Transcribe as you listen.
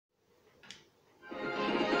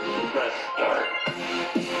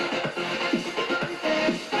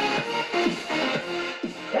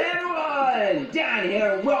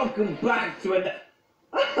welcome back to another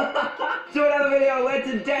video where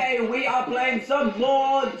today we are playing some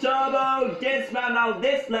more Turbo Dismount. Now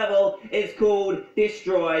this level is called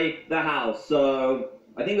Destroy the House, so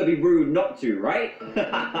I think it'd be rude not to, right?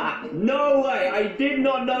 No way, I did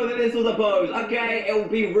not know that this was a pose. Okay, it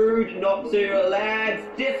would be rude not to. Let's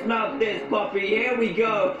dismount this puppy, here we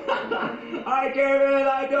go. I give it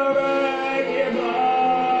like a wrecking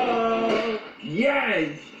ball.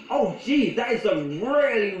 Yes! Oh geez, that is a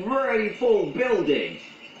really full building.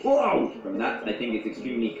 Whoa! From that, I think it's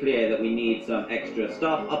extremely clear that we need some extra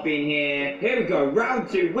stuff up in here. Here we go, round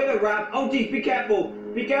 2 with a ramp. Oh geez, be careful!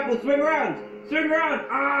 Be careful, swing around! Swing around!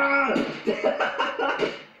 Ah!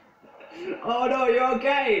 Oh no, you're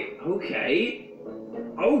okay! Okay.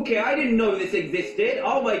 Okay, I didn't know this existed.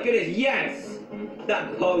 Oh my goodness, yes!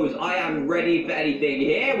 That pose, I am ready for anything.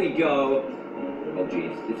 Here we go. Oh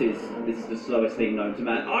jeez, this is the slowest thing known to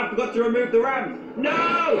man. Oh, I forgot to remove the ramp!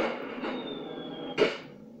 No!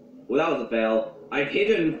 Well, that was a fail. I've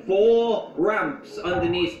hidden 4 ramps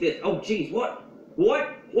underneath this. Oh jeez, what?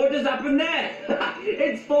 What just happened there?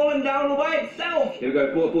 It's fallen down all by itself! Here we go,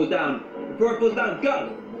 before it falls down. Before it falls down, go!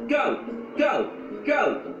 Go! Go!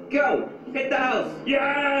 Go! Go! Hit the house!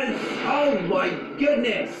 Yes! Oh my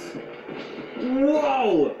goodness!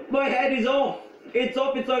 Whoa! My head is off! It's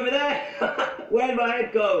off, it's over there! Where'd my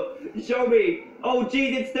head go? Show me! Oh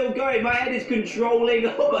geez, it's still going! My head is controlling!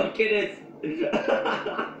 Oh my goodness!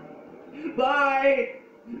 Bye!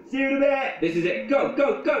 See you in a bit! This is it! Go!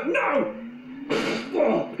 Go! Go! No!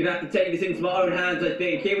 Oh, I'm gonna have to take this into my own hands, I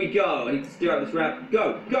think. Here we go. I need to steer up this ramp.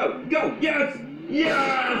 Go! Go! Go! Yes!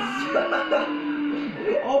 Yes!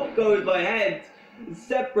 Off goes my head!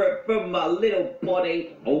 Separate from my little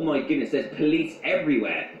body. Oh my goodness, there's police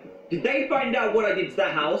everywhere. Did they find out what I did to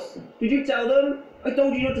that house? Did you tell them? I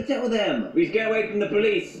told you not to tell them. We should get away from the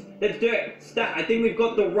police. Let's do it. Stat, I think we've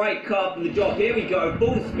got the right car for the job. Here we go.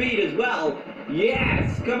 Full speed as well.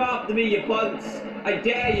 Yes. Come after me, you punks. I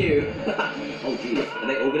dare you. Oh, jeez. Are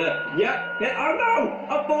they all gonna... Yep. Yeah. Oh,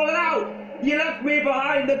 no. I've fallen out. You left me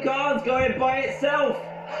behind. The car's going by itself.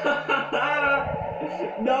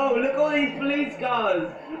 No, look at all these police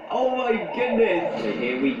cars. Oh my goodness. So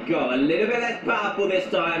here we go. A little bit less powerful this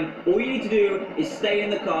time. All you need to do is stay in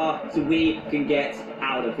the car so we can get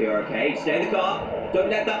out of here, okay? Stay in the car. Don't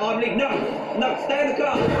let that arm leak. No, no, stay in the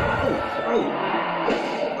car.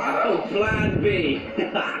 Oh, plan B.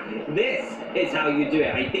 This is how you do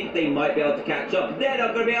it. I think they might be able to catch up. They're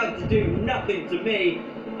not going to be able to do nothing to me.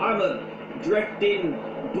 I'm a drifting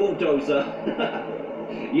bulldozer.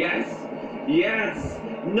 Yes. Yes!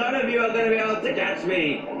 None of you are going to be able to catch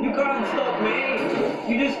me! You can't stop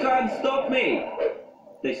me! You just can't stop me!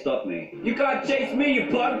 They stopped me. You can't chase me, you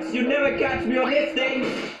punks! You never catch me on this thing!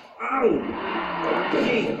 Ow!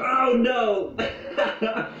 Jeez! Oh no!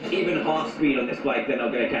 Even half speed on this bike, they're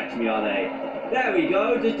not going to catch me, are they? There we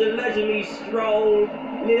go, just a leisurely stroll,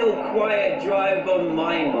 little quiet drive on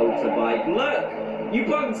my motorbike. Look! You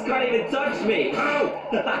punks can't even touch me! Ow!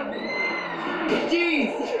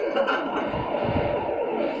 Jeez!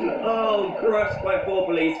 Oh, crushed by 4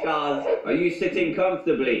 police cars. Are you sitting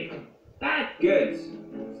comfortably? That's good.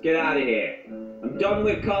 Let's get out of here. I'm done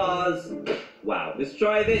with cars. Wow, let's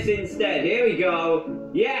try this instead. Here we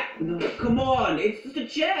go. Yeah, no, come on, it's just a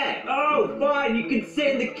chair. Oh, fine, you can sit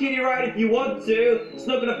in the kiddie ride if you want to. It's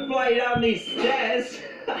not gonna fly down these stairs.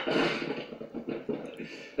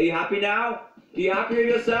 Are you happy now? Are you happy with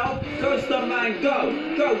yourself? Go, stuntman, go!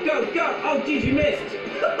 Go, go, go! Oh, geez, you missed!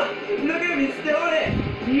 Look at him, he's still on it!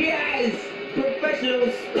 Yes! Professional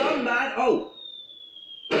stuntman! Oh!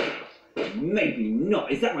 Maybe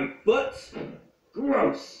not. Is that my foot?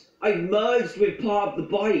 Gross! I've merged with part of the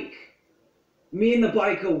bike. Me and the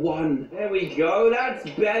bike are one. There we go, that's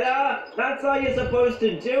better! That's how you're supposed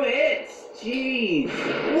to do it! Jeez!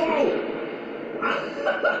 Whoa!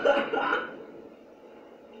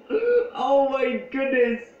 Oh my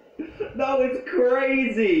goodness! That was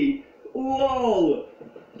crazy! Whoa!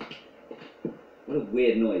 What a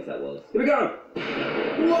weird noise that was. Here we go!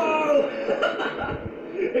 Whoa!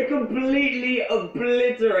 It completely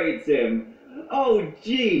obliterates him! Oh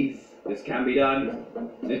jeez! This can be done.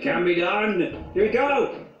 It can be done! Here we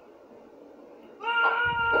go!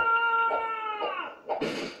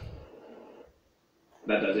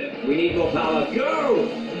 That does it. We need more power. Go!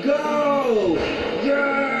 Go!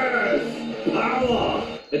 Yes! Power!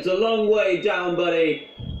 It's a long way down, buddy.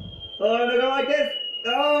 Oh, I'm gonna go like this.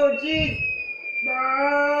 Oh, jeez! Ah!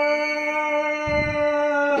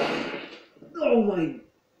 Oh my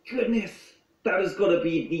goodness. That has got to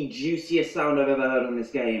be the juiciest sound I've ever heard on this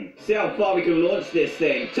game. See how far we can launch this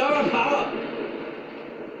thing. Turn on power!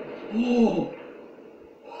 Oh!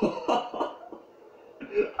 I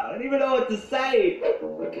don't even know what to say.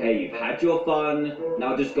 Okay, you've had your fun.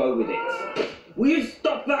 Now just go with it. Will you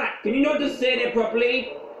stop that? Can you not just say it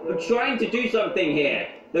properly? I'm trying to do something here.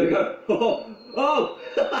 There we go. Oh!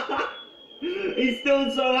 He's still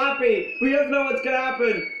so happy. We don't know what's going to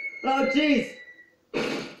happen. Oh, jeez.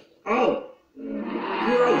 Oh.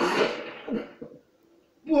 Gross.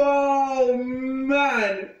 Whoa,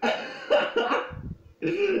 man.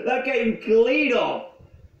 That came clean off.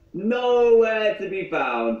 Nowhere to be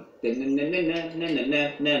found. This one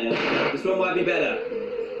might be better.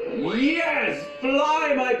 Yes!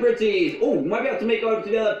 Fly, my pretties! Oh, might be able to make it over to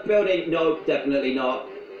the other building. No, definitely not.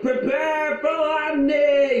 Prepare for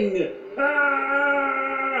landing!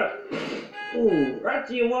 Ah! Ooh, we're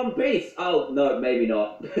actually in one piece. Oh, no, maybe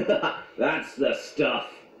not. That's the stuff.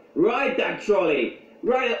 Ride that trolley.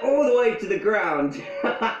 Ride it all the way to the ground.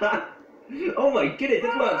 Oh my goodness,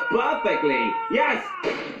 this works perfectly. Yes!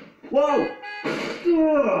 Whoa!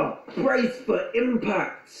 Ugh, brace for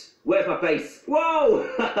impact. Where's my face? Whoa!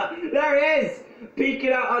 There it is!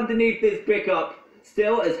 Peeking out underneath this pickup.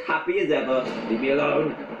 Still as happy as ever. Leave me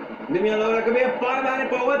alone. Leave me alone. I can be a fireman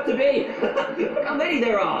if I want to be. Look how many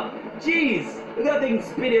there are. Jeez. Look at that thing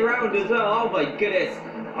spinning around as well. Oh my goodness.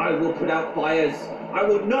 I will put out fires. I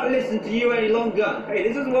will not listen to you any longer. Hey,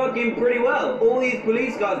 this is working pretty well. All these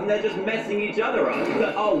police cars and they're just messing each other up.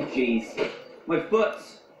 Oh jeez. My foot.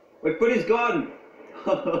 My foot is gone.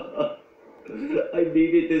 I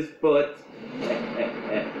needed this foot.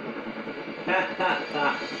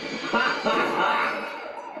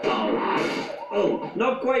 Oh,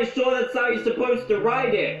 not quite sure that's how you're supposed to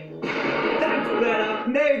ride it. That's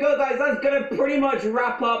better. There you go, guys. That's going to pretty much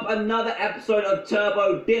wrap up another episode of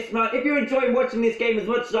Turbo Dismount. If you're enjoying watching this game as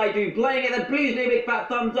much as I do playing it, then please leave a big fat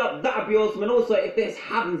thumbs up. That would be awesome. And also, if this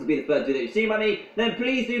happens to be the first video you've seen by me, then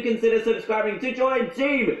please do consider subscribing to join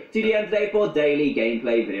Team TDM today for daily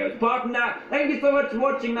gameplay videos. Apart from that, thank you so much for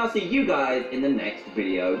watching, and I'll see you guys in the next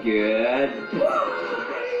video. Goodbye.